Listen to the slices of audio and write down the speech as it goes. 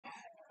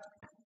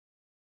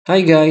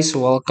Hi guys,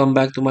 welcome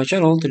back to my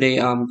channel. Today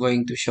I'm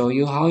going to show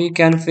you how you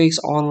can fix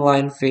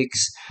online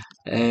fix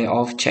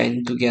of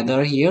chain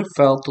together here.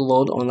 Failed to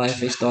load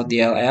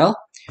OnlineFix.dll.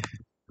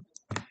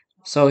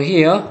 So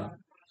here,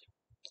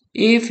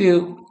 if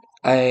you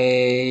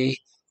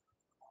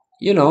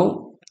you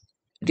know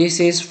this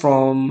is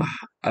from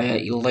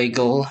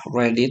illegal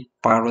Reddit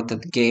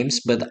pirated games,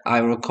 but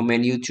I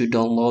recommend you to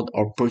download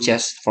or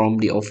purchase from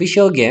the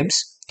official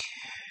games.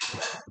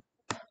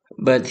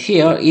 But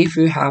here, if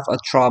you have a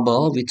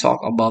trouble, we talk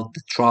about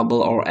the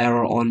trouble or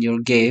error on your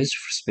games,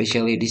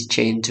 especially this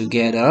chain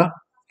together.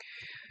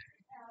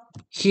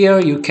 Here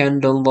you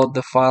can download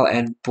the file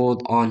and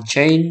put on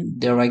chain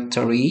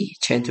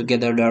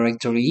together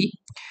directory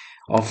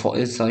or for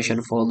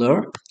installation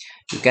folder.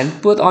 You can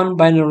put on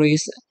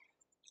binaries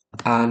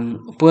and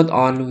put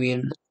on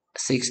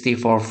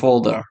Win64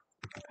 folder.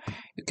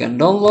 You can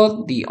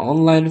download the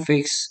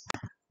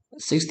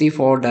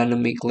OnlineFix64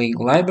 dynamic link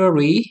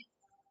library.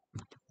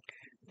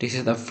 This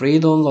is the free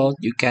download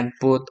you can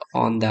put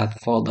on that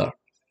folder.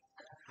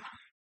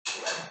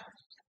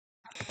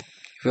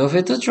 Feel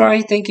free to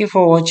try. Thank you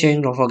for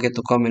watching. Don't forget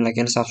to comment, like,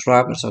 and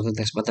subscribe. Also, the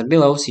text button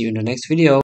below. See you in the next video.